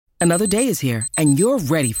Another day is here, and you're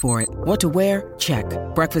ready for it. What to wear? Check.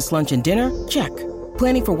 Breakfast, lunch, and dinner? Check.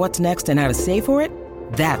 Planning for what's next and how to save for it?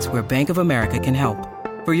 That's where Bank of America can help.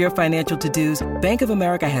 For your financial to-dos, Bank of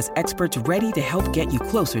America has experts ready to help get you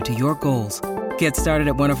closer to your goals. Get started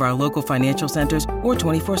at one of our local financial centers or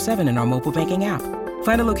 24/7 in our mobile banking app.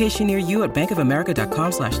 Find a location near you at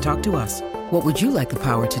bankofamerica.com/talktous. What would you like the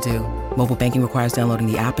power to do? Mobile banking requires downloading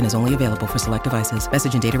the app and is only available for select devices.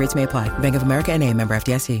 Message and data rates may apply. Bank of America N.A., member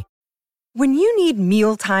FDIC. When you need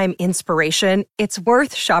mealtime inspiration, it's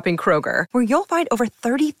worth shopping Kroger, where you'll find over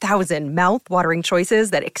 30,000 mouth-watering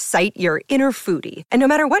choices that excite your inner foodie. And no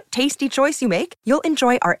matter what tasty choice you make, you'll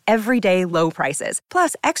enjoy our everyday low prices,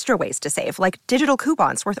 plus extra ways to save, like digital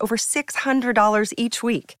coupons worth over $600 each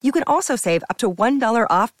week. You can also save up to $1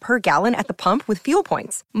 off per gallon at the pump with fuel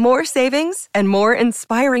points. More savings and more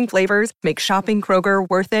inspiring flavors make shopping Kroger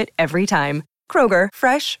worth it every time. Kroger,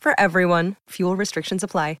 fresh for everyone. Fuel restrictions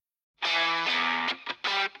apply.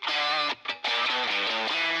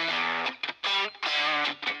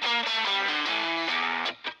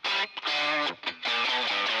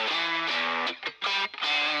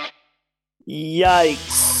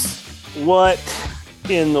 Yikes. What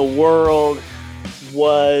in the world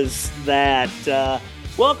was that?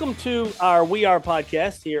 Welcome to our We Are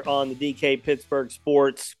podcast here on the DK Pittsburgh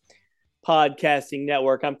Sports Podcasting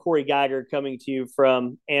Network. I'm Corey Geiger coming to you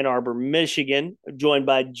from Ann Arbor, Michigan, joined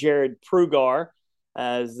by Jared Prugar,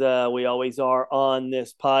 as we always are on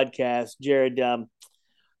this podcast. Jared,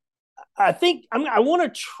 I think I want to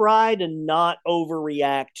try to not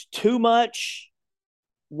overreact too much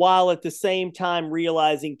while at the same time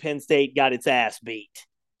realizing Penn State got its ass beat.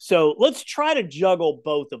 So let's try to juggle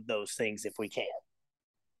both of those things if we can.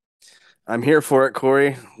 I'm here for it,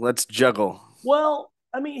 Corey. Let's juggle. Well,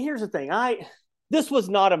 I mean, here's the thing. This was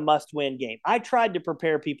not a must-win game. I tried to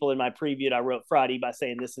prepare people in my preview that I wrote Friday by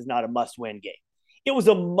saying this is not a must-win game. It was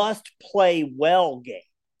a must-play-well game.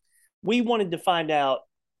 We wanted to find out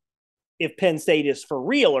if Penn State is for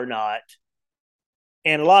real or not,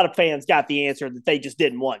 and a lot of fans got the answer that they just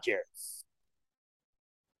didn't want, Jared.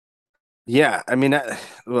 Yeah, I mean,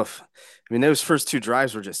 those first two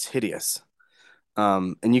drives were just hideous,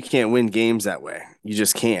 and you can't win games that way. You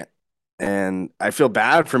just can't. And I feel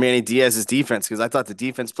bad for Manny Diaz's defense because I thought the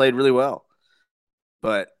defense played really well.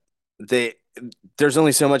 But there's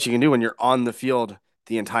only so much you can do when you're on the field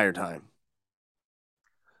the entire time.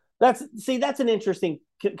 That's an interesting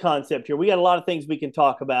concept here. We got a lot of things we can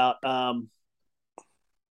talk about.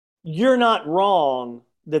 You're not wrong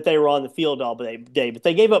that they were on the field all day, but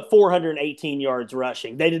they gave up 418 yards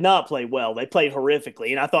rushing. They did not play well. They played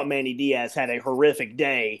horrifically. And I thought Manny Diaz had a horrific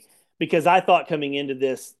day, because I thought coming into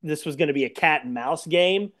this was going to be a cat and mouse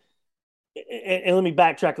game. And let me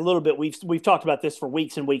backtrack a little bit. We've talked about this for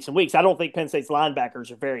weeks and weeks and weeks. I don't think Penn State's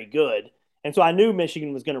linebackers are very good. And so I knew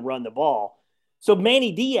Michigan was going to run the ball. So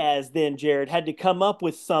Manny Diaz then, Jared, had to come up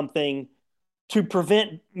with something to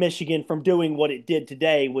prevent Michigan from doing what it did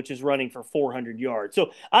today, which is running for 400 yards.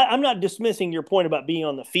 So I'm not dismissing your point about being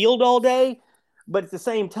on the field all day, but at the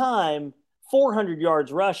same time, 400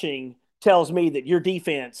 yards rushing tells me that your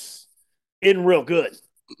defense isn't real good.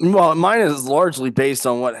 Well, mine is largely based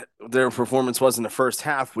on what their performance was in the first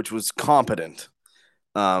half, which was competent.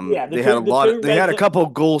 They had a couple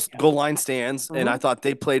goal line stands, and I thought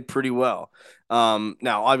they played pretty well.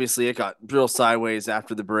 Now, obviously, it got real sideways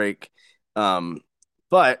after the break,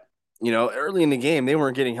 but early in the game, they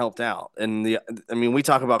weren't getting helped out. And we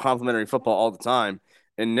talk about complimentary football all the time,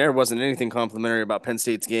 and there wasn't anything complimentary about Penn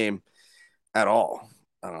State's game at all.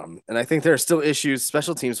 And I think there are still issues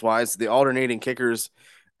special teams wise. The alternating kickers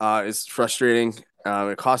is frustrating.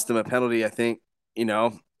 It cost them a penalty, I think,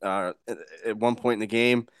 at one point in the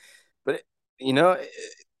game. But, you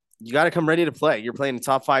got to come ready to play. You're playing the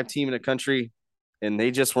top 5 team in the country, and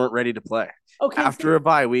they just weren't ready to play after a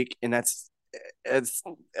bye week. And it's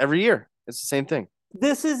every year. It's the same thing.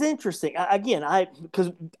 This is interesting.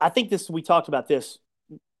 Because I think we talked about this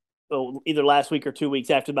either last week or 2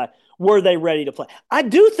 weeks after the bye. Were they ready to play? I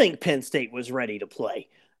do think Penn State was ready to play.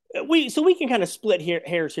 We can kind of split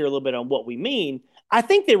hairs here a little bit on what we mean. I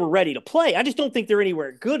think they were ready to play. I just don't think they're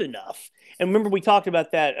anywhere good enough. And remember, we talked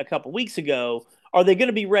about that a couple weeks ago. Are they going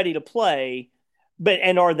to be ready to play?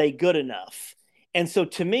 And are they good enough? And so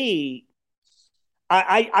to me,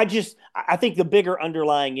 I think the bigger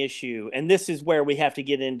underlying issue, and this is where we have to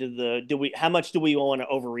get into how much do we want to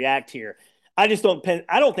overreact here? I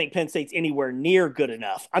don't think Penn State's anywhere near good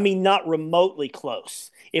enough. I mean, not remotely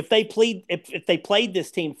close. If they played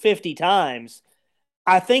this team 50 times,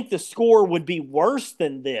 I think the score would be worse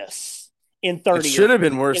than this in 30. It should have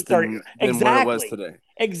been worse than what it was today.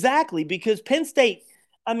 Exactly, because Penn State,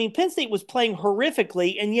 I mean, Penn State was playing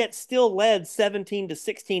horrifically and yet still led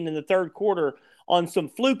 17-16 in the third quarter on some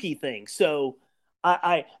fluky things. So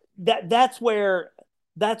that's where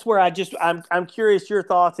I'm curious your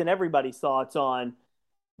thoughts and everybody's thoughts on,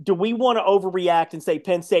 do we want to overreact and say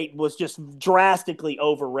Penn State was just drastically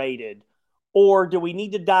overrated? Or do we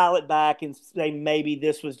need to dial it back and say maybe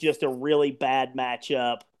this was just a really bad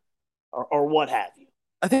matchup or what have you?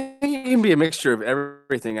 I think it can be a mixture of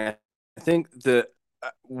everything. I think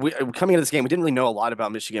we coming into this game, we didn't really know a lot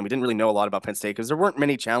about Michigan. We didn't really know a lot about Penn State because there weren't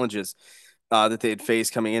many challenges that they had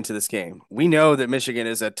faced coming into this game. We know that Michigan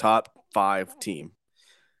is a top 5 team.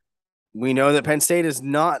 We know that Penn State is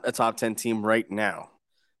not a top 10 team right now.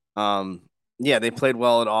 Yeah, they played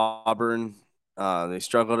well at Auburn. They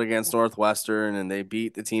struggled against Northwestern, and they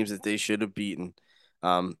beat the teams that they should have beaten.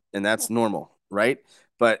 And that's normal, right?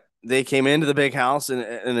 But they came into the big house in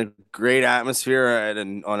a great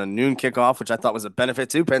atmosphere on a noon kickoff, which I thought was a benefit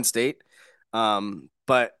to Penn State.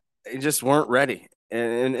 But they just weren't ready.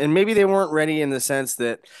 And maybe they weren't ready in the sense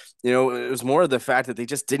that, it was more of the fact that they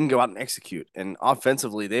just didn't go out and execute. And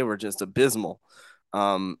offensively, they were just abysmal.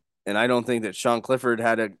 And I don't think that Sean Clifford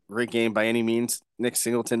had a great game by any means. Nick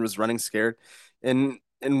Singleton was running scared. And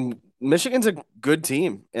Michigan's a good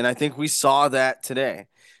team. And I think we saw that today.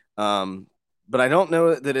 But I don't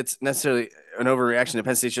know that it's necessarily an overreaction.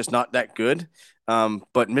 Penn State's just not that good.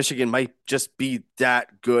 But Michigan might just be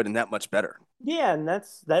that good and that much better. Yeah, and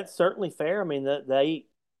that's certainly fair. I mean,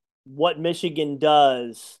 what Michigan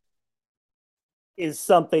does is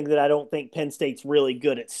something that I don't think Penn State's really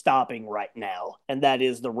good at stopping right now, and that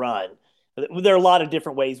is the run. There are a lot of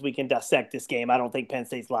different ways we can dissect this game. I don't think Penn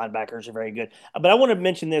State's linebackers are very good. But I want to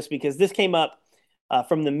mention this because this came up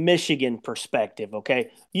from the Michigan perspective,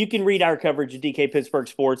 okay? You can read our coverage of DK Pittsburgh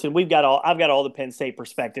Sports, and I've got all the Penn State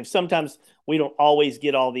perspectives. Sometimes we don't always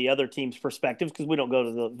get all the other teams' perspectives because we don't go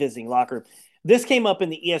to the visiting locker room. This came up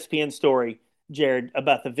in the ESPN story, Jared,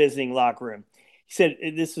 about the visiting locker room. He said,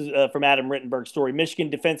 this is from Adam Rittenberg's story.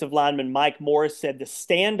 Michigan defensive lineman Mike Morris said the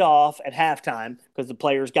standoff at halftime, because the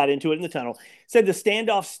players got into it in the tunnel, said the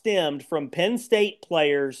standoff stemmed from Penn State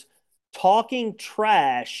players talking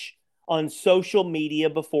trash on social media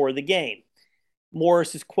before the game.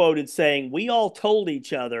 Morris is quoted saying, "We all told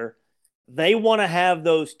each other they want to have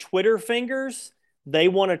those Twitter fingers. They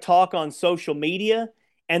want to talk on social media.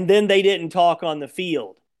 And then they didn't talk on the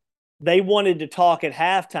field. They wanted to talk at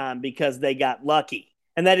halftime because they got lucky."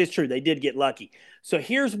 And that is true. They did get lucky. So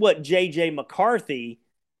here's what J.J. McCarthy,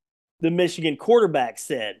 the Michigan quarterback,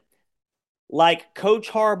 said. Like Coach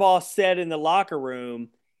Harbaugh said in the locker room,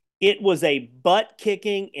 it was a butt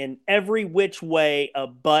kicking in every which way a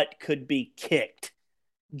butt could be kicked.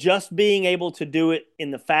 Just being able to do it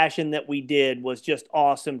in the fashion that we did was just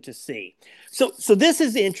awesome to see. So this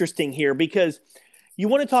is interesting here because you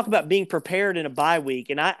want to talk about being prepared in a bye week.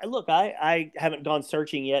 And I haven't gone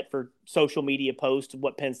searching yet for social media posts,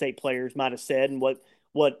 what Penn State players might have said and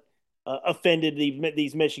what offended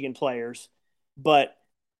these Michigan players. But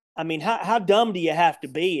I mean, how dumb do you have to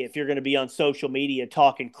be if you're going to be on social media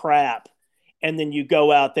talking crap and then you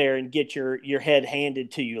go out there and get your head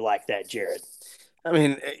handed to you like that, Jared? I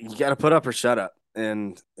mean, you got to put up or shut up.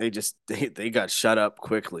 And they got shut up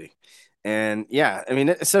quickly. And yeah, I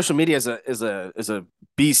mean, social media is a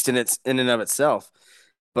beast in and of itself,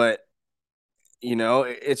 but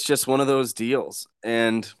it's just one of those deals.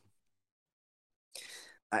 And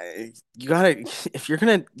you gotta, if you're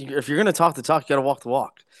gonna talk the talk, you gotta walk the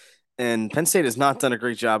walk. And Penn State has not done a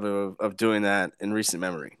great job of doing that in recent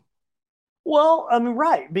memory. Well, I mean,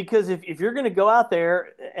 right, because if you're going to go out there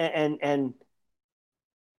and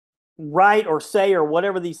write or say or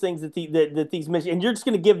whatever these things that these and you're just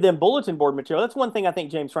going to give them bulletin board material. That's one thing I think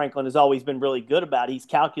James Franklin has always been really good about. He's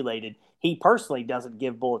calculated. He personally doesn't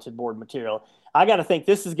give bulletin board material. I got to think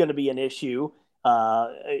this is going to be an issue.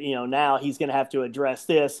 Now he's going to have to address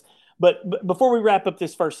this. But before we wrap up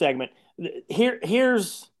this first segment,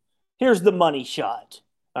 here's the money shot.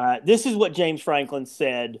 All right, this is what James Franklin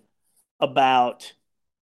said about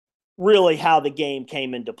really how the game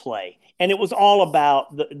came into play. And it was all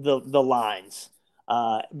about the lines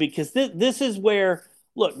because this is where,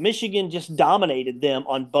 look, Michigan just dominated them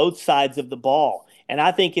on both sides of the ball. And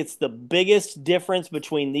I think it's the biggest difference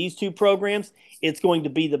between these two programs. It's going to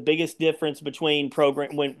be the biggest difference between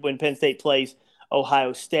when Penn State plays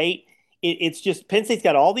Ohio State. It's just Penn State's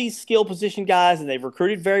got all these skill position guys, and they've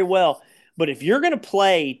recruited very well. But if you're going to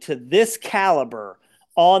play to this caliber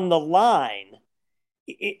on the line,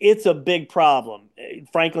 it's a big problem.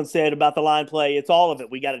 Franklin said about the line play, it's all of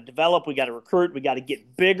it. We got to develop, we got to recruit, we got to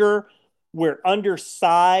get bigger. We're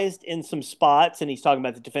undersized in some spots, and he's talking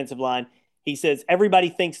about the defensive line. He says everybody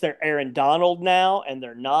thinks they're Aaron Donald now, and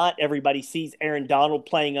they're not. Everybody sees Aaron Donald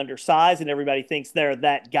playing undersized, and everybody thinks they're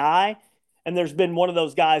that guy. And there's been one of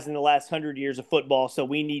those guys in the last 100 years of football, so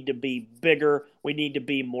we need to be bigger. We need to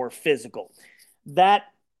be more physical.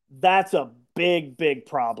 That's a big, big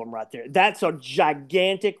problem right there. That's a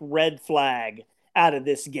gigantic red flag out of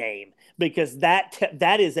this game because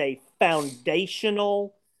that is a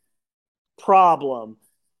foundational problem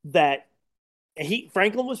that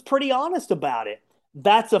Franklin was pretty honest about it.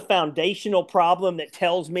 That's a foundational problem that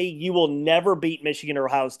tells me you will never beat Michigan or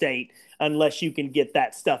Ohio State unless you can get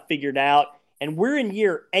that stuff figured out. And we're in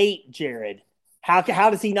year 8, Jared. How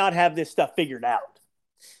does he not have this stuff figured out?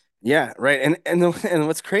 Yeah, right. And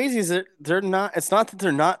what's crazy is that they're not. It's not that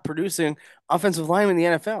they're not producing offensive linemen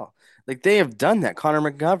in the NFL. Like they have done that. Connor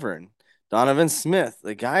McGovern, Donovan Smith,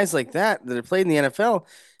 the guys like that have played in the NFL,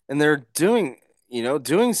 and they're doing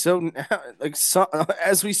so now, like so,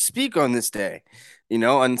 as we speak on this day,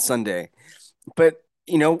 on Sunday. But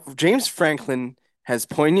James Franklin has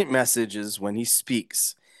poignant messages when he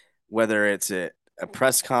speaks, whether it's a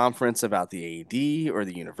press conference about the AD or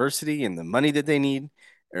the university and the money that they need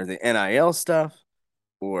or the NIL stuff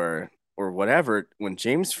or whatever. When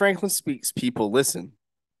James Franklin speaks, people listen.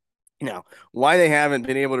 Now, why they haven't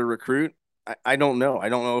been able to recruit, I don't know. I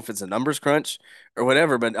don't know if it's a numbers crunch or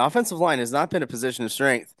whatever, but offensive line has not been a position of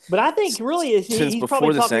strength. But I think really he's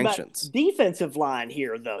probably talking sanctions. About defensive line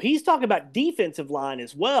here, though. He's talking about defensive line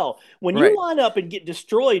as well. When you line up and get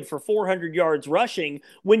destroyed for 400 yards rushing,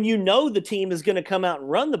 when you know the team is going to come out and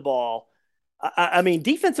run the ball, I mean,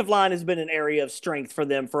 defensive line has been an area of strength for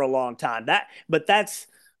them for a long time. But that's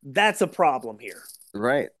a problem here.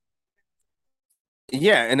 Right.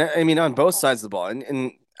 Yeah, and I mean on both sides of the ball,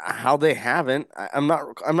 and how they haven't, I'm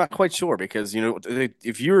not quite sure because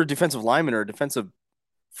if you're a defensive lineman or a defensive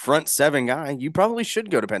front 7 guy, you probably should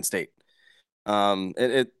go to Penn State.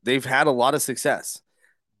 They've had a lot of success,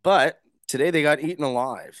 but today they got eaten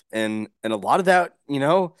alive, and a lot of that,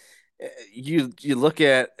 you look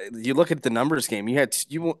at the numbers game. You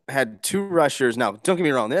had 2 rushers. Now, don't get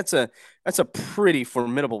me wrong, that's a pretty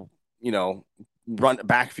formidable, run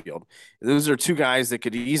backfield. Those are 2 guys that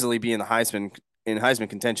could easily be in the Heisman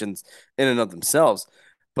contentions in and of themselves,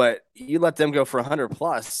 but you let them go for 100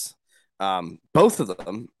 plus, both of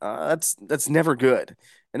them. That's never good,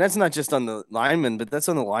 and that's not just on the linemen, but that's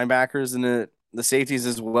on the linebackers and the safeties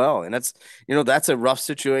as well. And that's a rough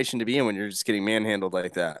situation to be in when you're just getting manhandled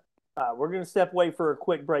like that. We're going to step away for a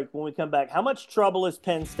quick break. When we come back, how much trouble is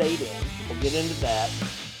Penn State in? We'll get into that.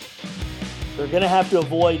 They're going to have to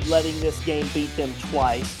avoid letting this game beat them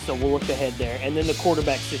twice, so we'll look ahead there. And then the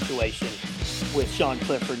quarterback situation with Sean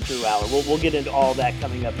Clifford and Drew Allar. We'll get into all that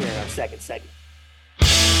coming up here in our second segment.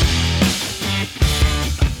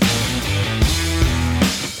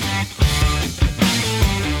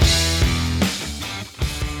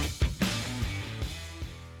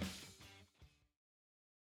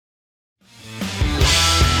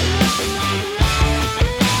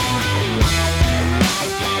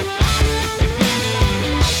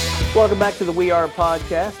 Welcome back to the We Are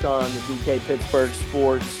podcast on the DK Pittsburgh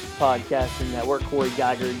Sports Podcasting Network. Corey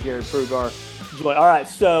Geiger and Jared Prugar. All right,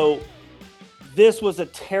 so this was a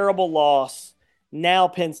terrible loss. Now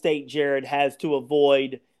Penn State, Jared, has to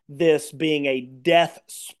avoid this being a death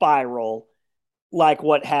spiral like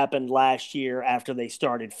what happened last year after they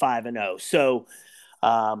started 5-0. So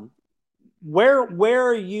where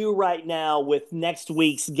are you right now with next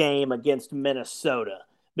week's game against Minnesota?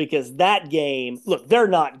 Because that game, look, they're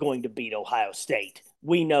not going to beat Ohio State.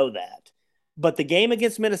 We know that. But the game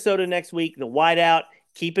against Minnesota next week, the whiteout,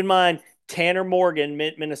 keep in mind, Tanner Morgan,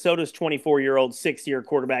 Minnesota's 24-year-old, 6-year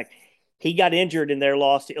quarterback, he got injured in their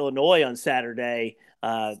loss to Illinois on Saturday.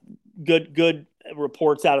 Good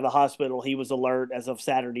reports out of the hospital. He was alert as of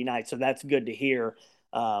Saturday night, so that's good to hear.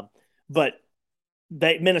 But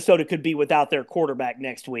Minnesota could be without their quarterback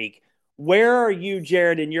next week. Where are you,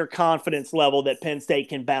 Jared, in your confidence level that Penn State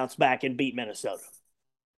can bounce back and beat Minnesota?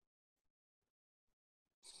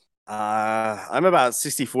 I'm about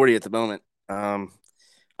 60-40 at the moment. And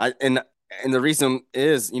the reason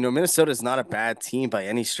is, Minnesota is not a bad team by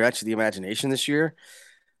any stretch of the imagination this year.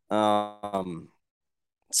 So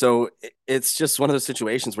it's just one of those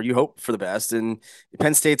situations where you hope for the best, and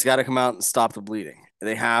Penn State's got to come out and stop the bleeding.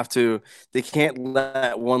 They have to. They can't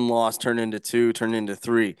let one loss turn into 2, turn into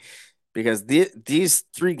 3. Because these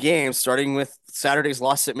 3 games, starting with Saturday's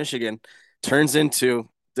loss at Michigan, turns into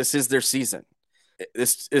this is their season.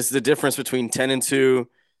 This is the difference between 10-2,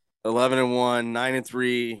 11-1,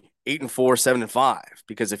 9-3, 8-4, 7-5.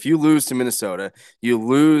 Because if you lose to Minnesota, you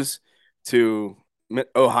lose to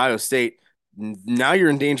Ohio State, now you're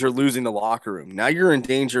in danger of losing the locker room. Now you're in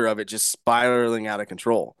danger of it just spiraling out of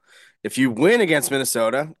control. If you win against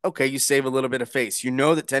Minnesota, okay, you save a little bit of face. You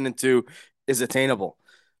know that 10-2 is attainable,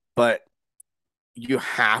 but you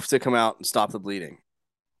have to come out and stop the bleeding.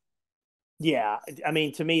 Yeah, I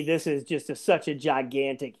mean, to me, this is just such a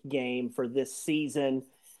gigantic game for this season,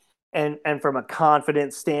 and from a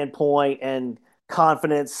confidence standpoint, and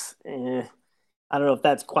confidence, I don't know if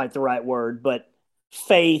that's quite the right word, but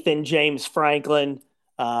faith in James Franklin.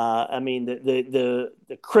 I mean, the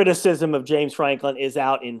criticism of James Franklin is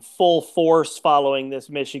out in full force following this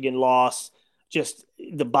Michigan loss. Just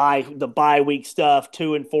the bye week stuff,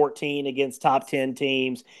 2-14 against top 10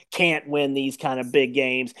 teams, can't win these kind of big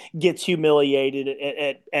games, gets humiliated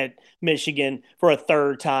at Michigan for a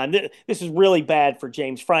third time. This is really bad for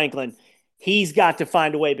James Franklin. He's got to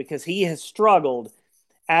find a way because he has struggled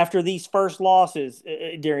after these first losses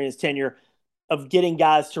during his tenure of getting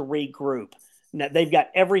guys to regroup. Now, they've got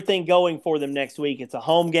everything going for them next week. It's a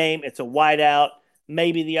home game. It's a whiteout.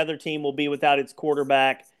 Maybe the other team will be without its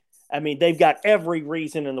quarterback. I mean, they've got every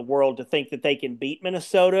reason in the world to think that they can beat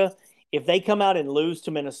Minnesota. If they come out and lose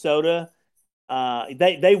to Minnesota,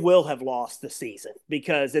 they will have lost the season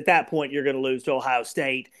because at that point you're going to lose to Ohio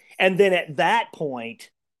State. And then at that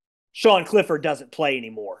point, Sean Clifford doesn't play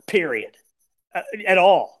anymore, period. At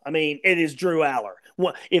all. I mean, it is Drew Allar.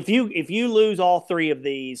 If you lose all three of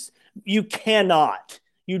these, you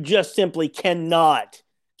just simply cannot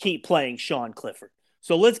keep playing Sean Clifford.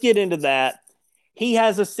 So let's get into that. He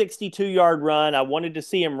has a 62-yard run. I wanted to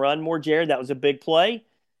see him run more, Jared. That was a big play.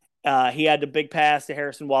 He had the big pass to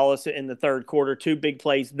Harrison Wallace in the third quarter, 2 big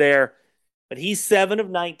plays there. But he's 7 of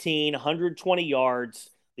 19, 120 yards.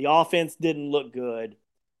 The offense didn't look good.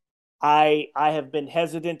 I have been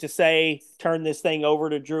hesitant to say turn this thing over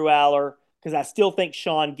to Drew Allar because I still think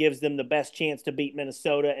Sean gives them the best chance to beat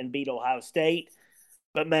Minnesota and beat Ohio State.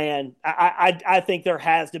 But, man, I think there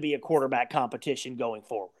has to be a quarterback competition going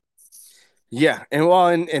forward. Yeah,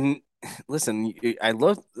 and listen, I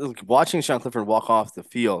love watching Sean Clifford walk off the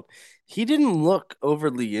field. He didn't look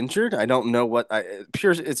overly injured. I don't know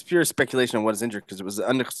it's pure speculation on what is injured because it was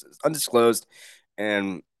undisclosed,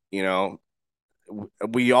 and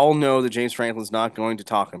we all know that James Franklin's not going to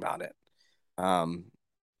talk about it.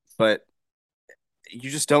 But you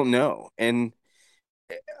just don't know, and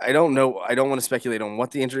I don't know. I don't want to speculate on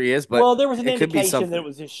what the injury is, but there was an indication that it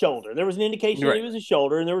was his shoulder. There was an indication that it was his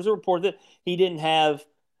shoulder, and there was a report that he didn't have.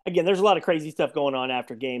 Again, there's a lot of crazy stuff going on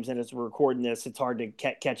after games, and as we're recording this, it's hard to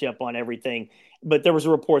catch up on everything. But there was a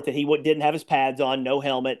report that he didn't have his pads on, no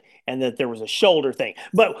helmet, and that there was a shoulder thing.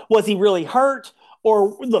 But was he really hurt?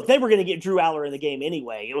 Or look, they were going to get Drew Allar in the game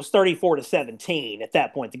anyway. It was 34-17 at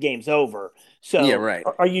that point. The game's over. So, yeah, right.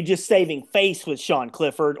 Are you just saving face with Sean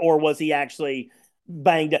Clifford, or was he actually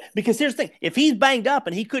banged up? Because here's the thing: if he's banged up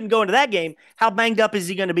and he couldn't go into that game, how banged up is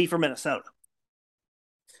he going to be for Minnesota?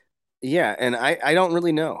 Yeah, and I don't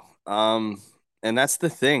really know. And that's the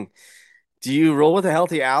thing. Do you roll with a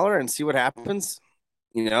healthy Allar and see what happens?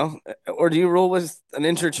 Or do you roll with an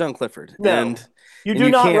injured Sean Clifford? No, you do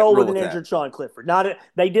not roll with an injured Sean Clifford.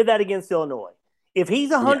 They did that against Illinois. If he's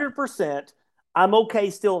 100%, I'm okay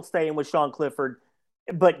still staying with Sean Clifford,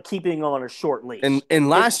 but keeping on a short leash. And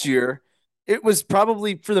last year, it was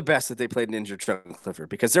probably for the best that they played an injured Sean Clifford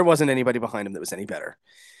because there wasn't anybody behind him that was any better.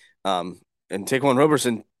 And Taquan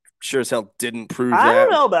Roberson sure as hell didn't prove that. I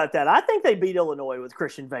don't know about that. I think they beat Illinois with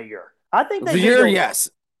Christian Veilleux. I think they Veilleux, yes.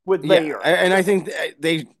 With Veilleux. And I think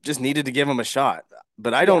they just needed to give him a shot.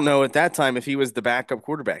 But I don't know at that time if he was the backup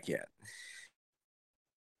quarterback yet.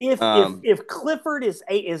 If Clifford is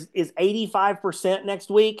 85%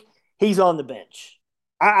 next week, he's on the bench.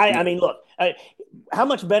 I mean, look, how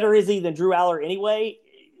much better is he than Drew Allar anyway?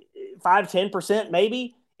 5-10%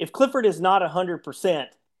 maybe. If Clifford is not 100%,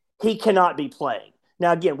 he cannot be playing.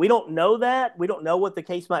 Now, again, we don't know that. We don't know what the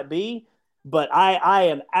case might be, but I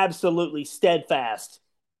am absolutely steadfast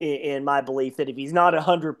in my belief that if he's not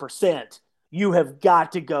 100%, you have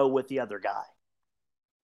got to go with the other guy.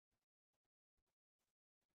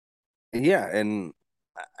 Yeah, and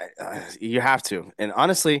you have to. And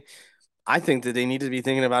honestly, I think that they need to be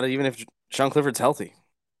thinking about it even if Sean Clifford's healthy.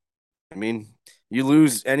 I mean, you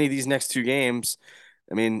lose any of these next 2 games,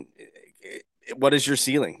 I mean, what is your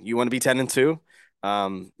ceiling? You want to be 10-2?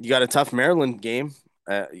 You got a tough Maryland game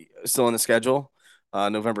still on the schedule,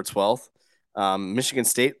 November 12th. Michigan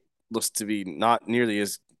State looks to be not nearly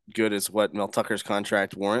as good as what Mel Tucker's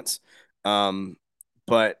contract warrants.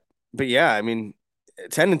 But yeah, I mean,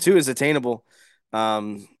 10-2 is attainable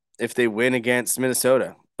if they win against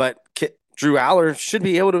Minnesota. But Drew Allar should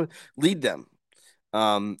be able to lead them.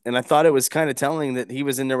 And I thought it was kind of telling that he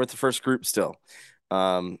was in there with the first group still.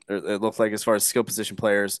 It looked like as far as skill position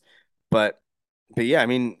players, but yeah, I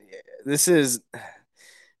mean, this is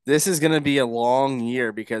going to be a long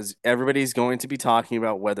year because everybody's going to be talking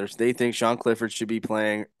about whether they think Sean Clifford should be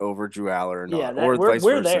playing over Drew Allar or Yeah, not, or vice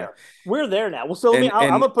we're versa. there. We're there now. Well, so I'm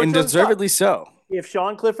gonna put and you on the spot. deservedly so. If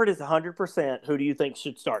Sean Clifford is 100%, who do you think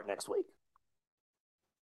should start next week?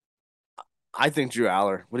 I think Drew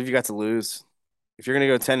Allar. What have you got to lose? If you're going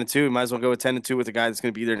to go 10-2, you might as well go with 10-2 with a guy that's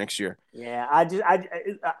going to be there next year. Yeah,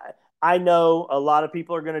 I know a lot of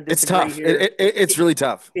people are going to disagree. It's tough. Here. It's really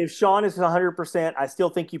tough. If Sean is 100%, I still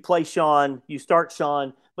think you play Sean, you start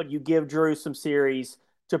Sean, but you give Drew some series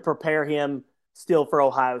to prepare him still for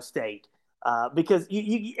Ohio State. Because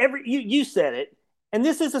you said it, and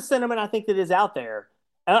this is a sentiment I think that is out there.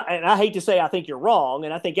 And I hate to say I think you're wrong,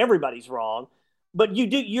 and I think everybody's wrong, but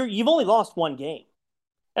you've only lost one game.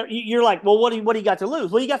 You're like, well, what do you got to lose?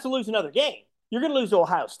 Well, you got to lose another game. You're going to lose to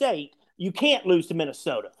Ohio State. You can't lose to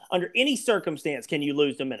Minnesota. Under any circumstance can you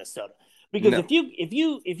lose to Minnesota. Because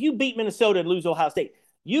if you beat Minnesota and lose Ohio State,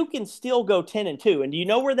 you can still go 10-2. And do you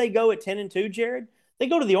know where they go at 10-2, Jared? They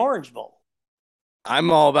go to the Orange Bowl. I'm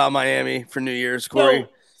all about Miami for New Year's, Corey.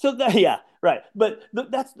 Yeah, right. But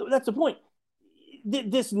that's the point.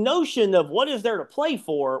 This notion of what is there to play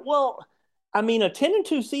for? Well, I mean, a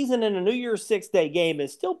 10-2 season in a New Year's 6-day game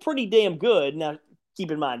is still pretty damn good. Now,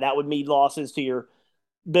 keep in mind that would mean losses to your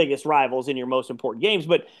biggest rivals in your most important games.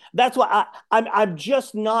 But that's why I'm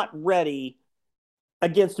just not ready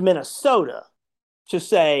against Minnesota to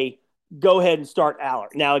say go ahead and start Allar.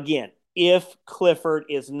 Now, again, if Clifford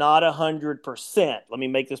is not 100%, let me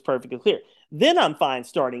make this perfectly clear. Then I'm fine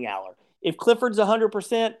starting Allar. If Clifford's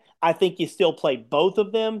 100%, I think you still play both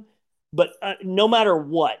of them. But no matter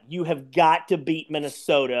what, you have got to beat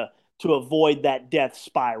Minnesota to avoid that death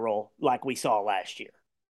spiral like we saw last year.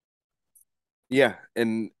 Yeah,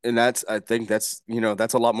 and I think that's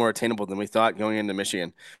a lot more attainable than we thought going into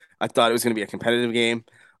Michigan. I thought it was going to be a competitive game,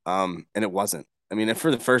 and it wasn't. I mean,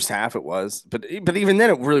 for the first half it was, but even then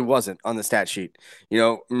it really wasn't on the stat sheet.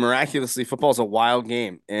 Miraculously, football's a wild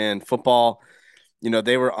game, and football,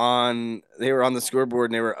 they were on the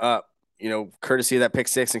scoreboard and they were up. Courtesy of that pick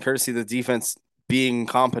six and courtesy of the defense being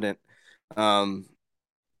competent.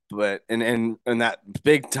 But and that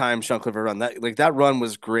big time Sean Clifford run, that run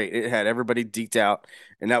was great. It had everybody deked out,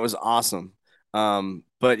 and that was awesome.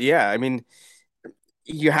 But yeah, I mean,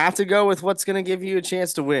 you have to go with what's going to give you a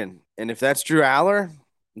chance to win, and if that's Drew Allar,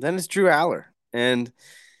 then it's Drew Allar, and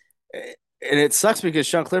it sucks because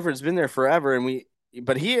Sean Clifford's been there forever,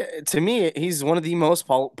 but to me, he's one of the most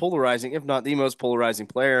polarizing, if not the most polarizing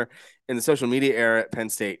player in the social media era at Penn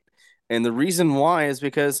State. And the reason why is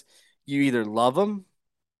because you either love him,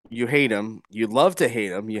 you hate him, you love to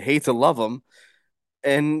hate him, you hate to love him.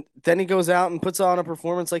 And then he goes out and puts on a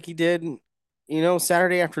performance like he did,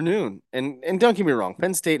 Saturday afternoon. And don't get me wrong,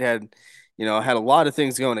 Penn State had a lot of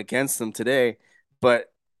things going against them today,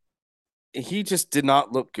 but he just did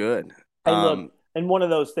not look good. Hey, look, and one of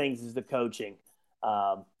those things is the coaching.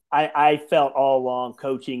 I felt all along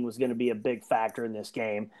coaching was going to be a big factor in this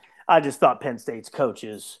game. I just thought Penn State's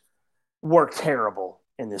coaches were terrible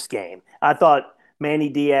in this game. I thought Manny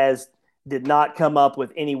Diaz did not come up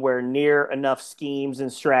with anywhere near enough schemes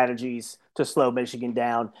and strategies to slow Michigan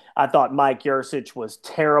down. I thought Mike Yurcich was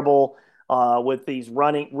terrible with these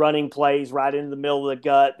running plays right into the middle of the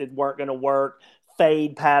gut that weren't going to work,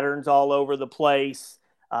 fade patterns all over the place.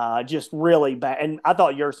 Just really bad. And I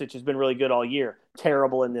thought Yurcich has been really good all year.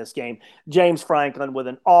 Terrible in this game. James Franklin with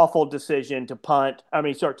an awful decision to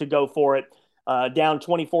to go for it. Down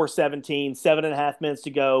 24-17, 7.5 minutes to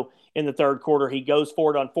go in the third quarter. He goes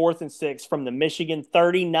for it on 4th and 6 from the Michigan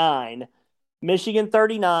 39. Michigan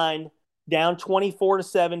 39, down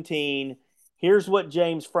 24-17. Here's what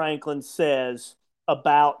James Franklin says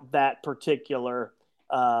about that particular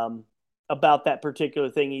thing.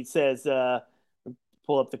 He says,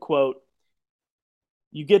 pull up the quote.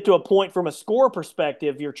 You get to a point from a score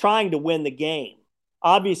perspective, you're trying to win the game.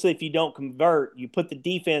 Obviously, if you don't convert, you put the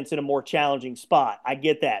defense in a more challenging spot. I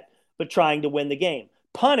get that, but trying to win the game.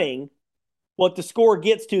 Punting, what the score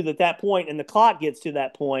gets to at that point and the clock gets to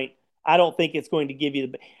that point, I don't think it's going to give you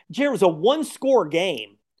the – Jared, was a one-score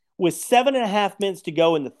game with 7.5 minutes to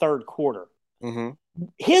go in the third quarter. Mm-hmm.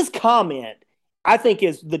 His comment, I think,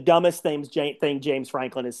 is the dumbest thing James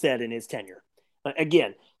Franklin has said in his tenure.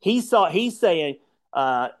 Again, he's saying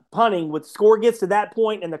punting with score gets to that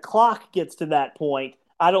point and the clock gets to that point,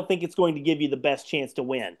 I don't think it's going to give you the best chance to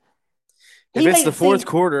win. If it's the fourth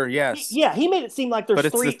quarter, yes. He made it seem like there's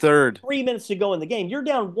the third. 3 minutes to go in the game. You're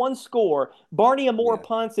down one score. Barney Amore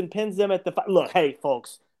punts and pins them at the look. Hey,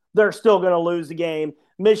 folks, they're still going to lose the game.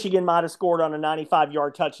 Michigan might have scored on a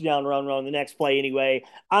 95-yard touchdown run on the next play anyway.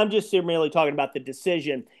 I'm just merely talking about the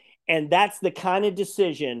decision, and that's the kind of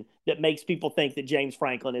decision that makes people think that James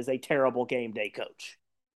Franklin is a terrible game day coach.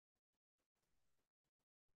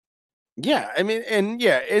 Yeah, I mean, and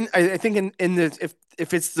I think in the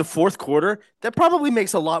if it's the fourth quarter, that probably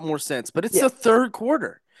makes a lot more sense. But it's the third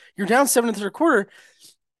quarter. You're down 7 in the third quarter.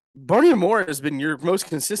 Barney Amore has been your most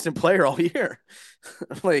consistent player all year.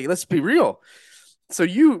 Like, let's be real. So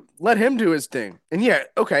you let him do his thing, and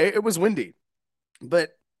okay, it was windy,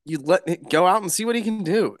 but you let him go out and see what he can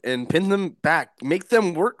do and pin them back, make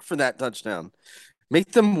them work for that touchdown,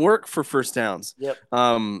 make them work for first downs. Yep.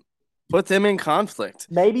 Put them in conflict.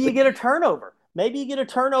 Maybe you get a turnover. Maybe you get a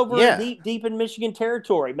turnover deep in Michigan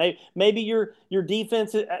territory. Maybe your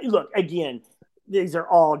defense look, again, these are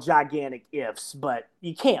all gigantic ifs, but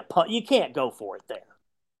you can't go for it there.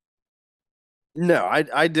 No,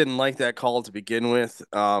 I didn't like that call to begin with.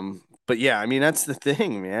 But yeah, I mean, that's the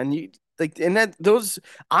thing, man. I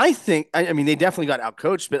mean, they definitely got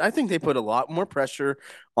outcoached, but I think they put a lot more pressure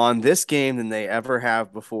on this game than they ever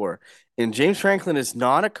have before. And James Franklin is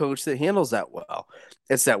not a coach that handles that well.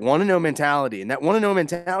 It's that 1-0 mentality. And that 1-0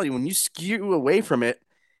 mentality, when you skew away from it,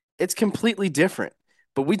 it's completely different.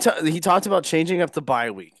 But he talked about changing up the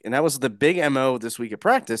bye week. And that was the big MO this week at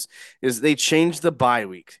practice, is they changed the bye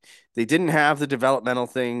week. They didn't have the developmental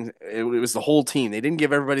thing. It was the whole team. They didn't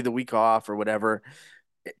give everybody the week off or whatever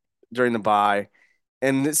during the bye.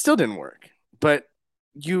 And it still didn't work. But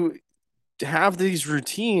you have these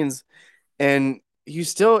routines and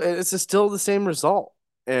it's still the same result,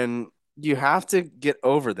 and you have to get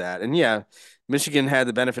over that. And Michigan had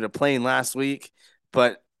the benefit of playing last week,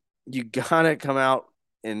 but you gotta come out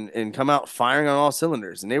and come out firing on all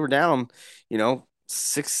cylinders. And they were down,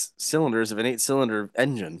 6 cylinders of an 8-cylinder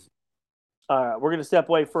engine. All right, we're gonna step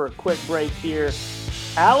away for a quick break here.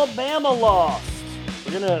 Alabama lost.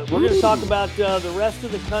 We're gonna talk about the rest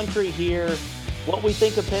of the country here. What we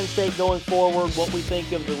think of Penn State going forward, what we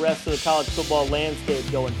think of the rest of the college football landscape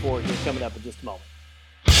going forward here coming up in just a moment.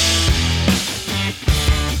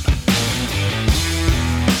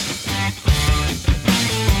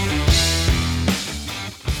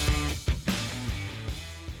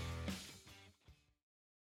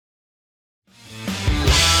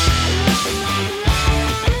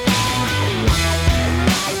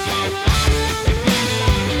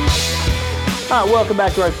 All right, welcome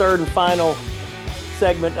back to our third and final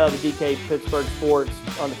segment of the DK Pittsburgh Sports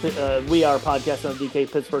We Are podcast on the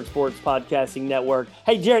DK Pittsburgh Sports Podcasting Network.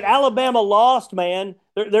 Hey, Jared, Alabama lost, man.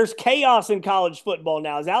 There's chaos in college football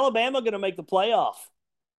now. Is Alabama going to make the playoff?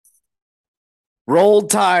 Roll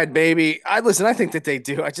Tide, baby. I think that they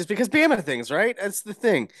do. Just because Bama things, right? That's the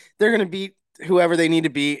thing. They're going to beat whoever they need to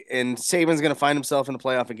beat, and Saban's going to find himself in the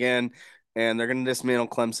playoff again, and they're going to dismantle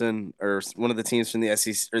Clemson or one of the teams from the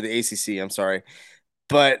SEC or the ACC. I'm sorry.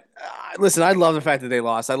 But listen, I love the fact that they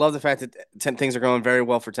lost. I love the fact that things are going very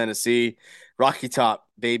well for Tennessee. Rocky Top,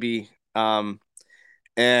 baby. And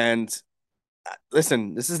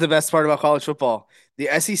listen, this is the best part about college football. The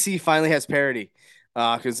SEC finally has parity.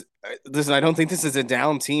 Because listen, I don't think this is a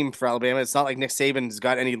down team for Alabama. It's not like Nick Saban's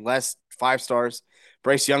got any less 5 stars.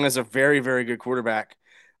 Bryce Young is a very, very good quarterback.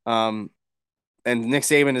 And Nick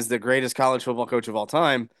Saban is the greatest college football coach of all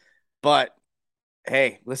time. But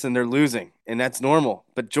hey, listen, they're losing, and that's normal.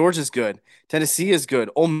 But Georgia's good. Tennessee is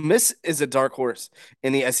good. Ole Miss is a dark horse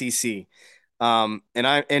in the SEC. And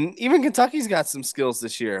even Kentucky's got some skills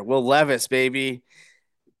this year. Will Levis, baby.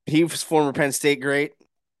 He was former Penn State great.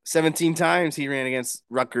 17 times he ran against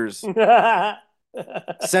Rutgers.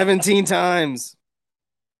 17 times.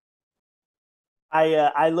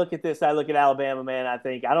 I look at this. I look at Alabama, man. I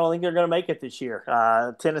don't think they're going to make it this year.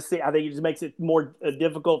 Tennessee, I think it just makes it more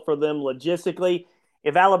difficult for them logistically.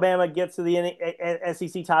 If Alabama gets to the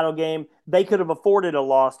SEC title game, they could have afforded a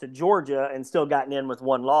loss to Georgia and still gotten in with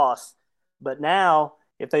 1 loss. But now,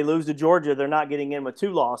 if they lose to Georgia, they're not getting in with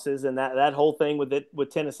 2 losses, and that whole thing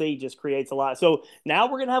with Tennessee just creates a lot. So now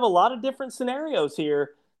we're going to have a lot of different scenarios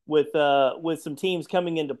here with some teams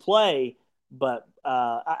coming into play. But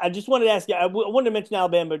I just wanted to ask you, I wanted to mention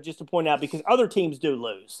Alabama just to point out because other teams do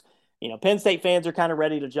lose. Penn State fans are kind of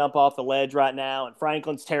ready to jump off the ledge right now, and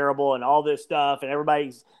Franklin's terrible and all this stuff, and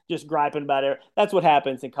everybody's just griping about it. That's what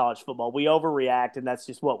happens in college football. We overreact, and that's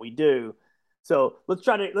just what we do. So let's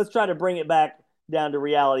try to bring it back down to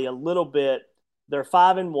reality a little bit. They're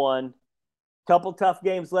 5-1. Couple tough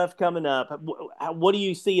games left coming up. What do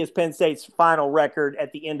you see as Penn State's final record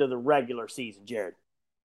at the end of the regular season, Jared?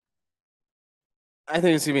 I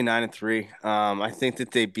think it's gonna be 9-3. I think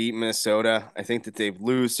that they beat Minnesota. I think that they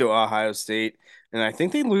lose to Ohio State, and I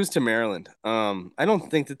think they lose to Maryland. I don't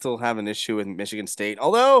think that they'll have an issue with Michigan State.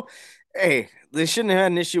 Although, hey, they shouldn't have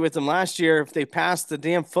had an issue with them last year if they passed the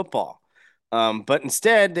damn football. But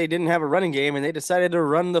instead they didn't have a running game and they decided to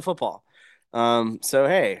run the football. So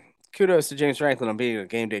hey, kudos to James Franklin on being a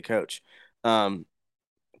game day coach.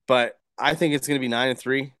 But I think it's gonna be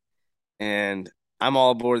 9-3, and I'm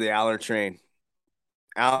all aboard the Aller train.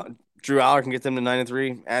 Drew Aller can get them to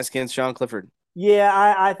 9-3 as can Sean Clifford.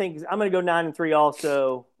 Yeah, I think I'm going to go 9-3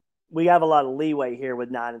 also. We have a lot of leeway here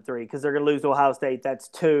with 9-3 because they're going to lose to Ohio State. That's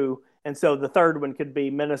 2. And so the third one could be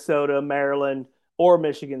Minnesota, Maryland, or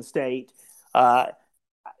Michigan State. I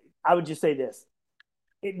would just say this.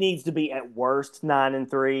 It needs to be at worst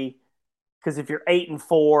 9-3 because if you're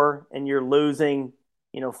 8-4 and you're losing,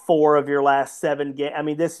 4 of your last 7 games, I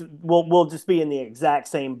mean, this we'll just be in the exact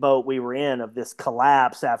same boat we were in of this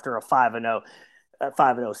collapse after a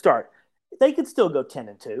 5-0 start. They could still go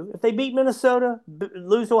 10-2 if they beat Minnesota,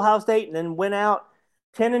 lose to Ohio State, and then win out.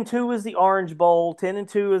 10-2 is the Orange Bowl.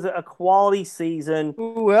 10-2 is a quality season.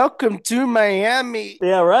 Welcome to Miami.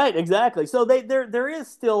 Yeah, right. Exactly. So there is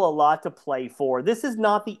still a lot to play for. This is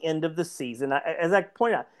not the end of the season. As I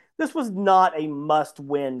point out, this was not a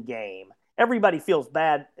must-win game. Everybody feels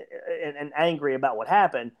bad and angry about what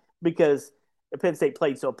happened because Penn State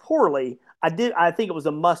played so poorly. I think it was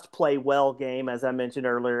a must-play well game, as I mentioned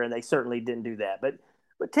earlier, and they certainly didn't do that. But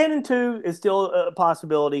 10-2 is still a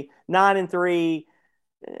possibility. 9-3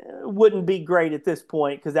 wouldn't be great at this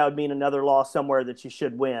point because that would mean another loss somewhere that you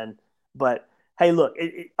should win. But hey, look,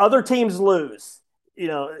 other teams lose.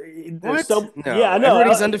 What? No, yeah, I know.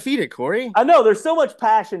 Everybody's undefeated, Corey. I know. There's so much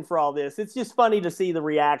passion for all this. It's just funny to see the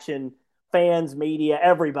reaction, fans, media,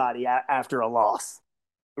 everybody after a loss.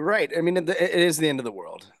 Right. I mean, it is the end of the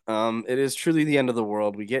world. It is truly the end of the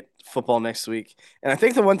world. We get football next week, and I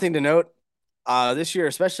think the one thing to note, this year,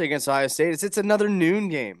 especially against Ohio State, is it's another noon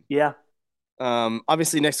game. Yeah.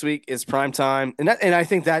 Obviously next week is prime time, and I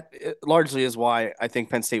think that largely is why I think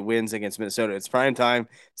Penn State wins against Minnesota. It's prime time,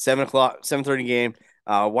 7:00, 7:30 game,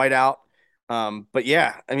 white out. But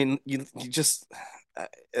yeah, I mean, you just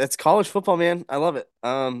it's college football, man. I love it.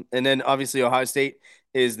 And then obviously Ohio State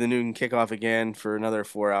is the noon kickoff again for another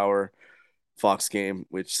 4-hour Fox game,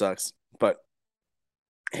 which sucks. But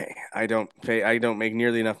hey, I don't make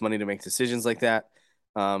nearly enough money to make decisions like that.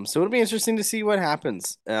 So it'll be interesting to see what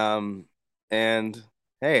happens. And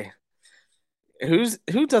hey,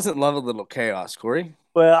 who doesn't love a little chaos, Corey?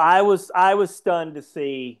 Well, I was stunned to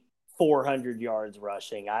see 400 yards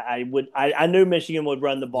rushing. I knew Michigan would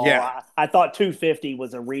run the ball. Yeah. I thought 250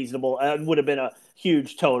 was a reasonable. It would have been a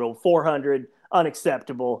huge total. 400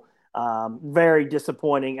 unacceptable. Very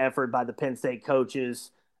disappointing effort by the Penn State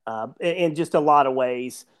coaches in just a lot of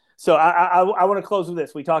ways. So I want to close with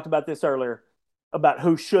this. We talked about this earlier about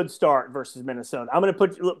who should start versus Minnesota. I'm going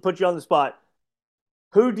to put you on the spot.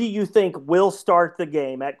 Who do you think will start the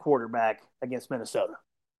game at quarterback against Minnesota?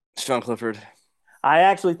 Sean Clifford. I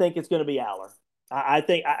actually think it's going to be Aller. I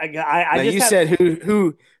think I just said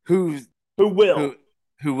who will.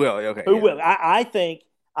 Who will? Okay. Who will? I think.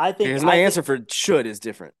 Because my answer for should is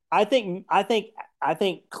different. I think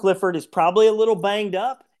Clifford is probably a little banged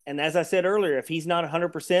up, and as I said earlier, if he's not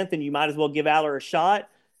 100%, then you might as well give Aller a shot.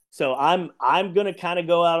 So I'm going to kind of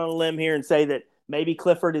go out on a limb here and say that maybe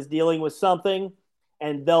Clifford is dealing with something,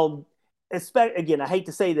 and they'll again, I hate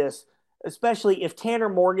to say this, especially if Tanner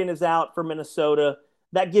Morgan is out for Minnesota,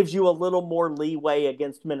 that gives you a little more leeway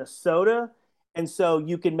against Minnesota, and so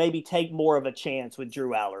you can maybe take more of a chance with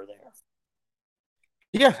Drew Aller there.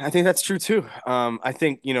 Yeah, I think that's true too. I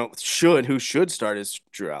think who should start is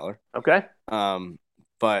Drew Aller. Okay.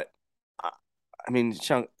 But I mean,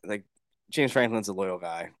 James Franklin's a loyal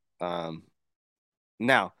guy.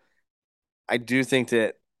 Now, I do think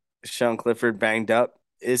that Sean Clifford banged up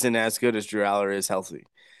isn't as good as Drew Aller is healthy.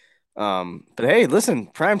 But hey, listen,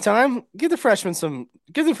 prime time, give the freshmen some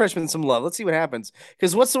love. Let's see what happens.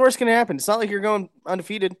 Because what's the worst going to happen? It's not like you're going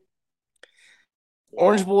undefeated. Yeah.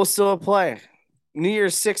 Orange Bowl is still at play. New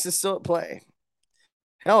Year's 6 is still at play.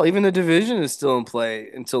 Hell, even the division is still in play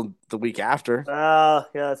until the week after. Yeah,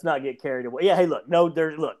 let's not get carried away. Yeah, hey, look,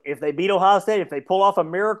 if they beat Ohio State, if they pull off a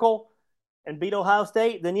miracle and beat Ohio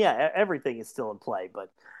State, then yeah, everything is still in play.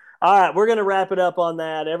 But all right, we're going to wrap it up on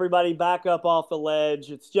that. Everybody back up off the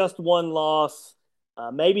ledge. It's just one loss.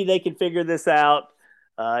 Maybe they can figure this out.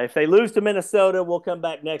 If they lose to Minnesota, we'll come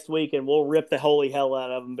back next week and we'll rip the holy hell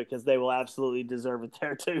out of them because they will absolutely deserve it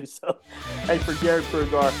there too. So, hey, for Jared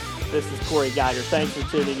Prugar, this is Corey Geiger. Thanks for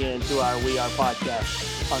tuning in to our We Are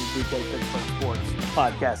podcast on the DK Pittsburgh Sports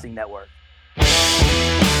Podcasting Network.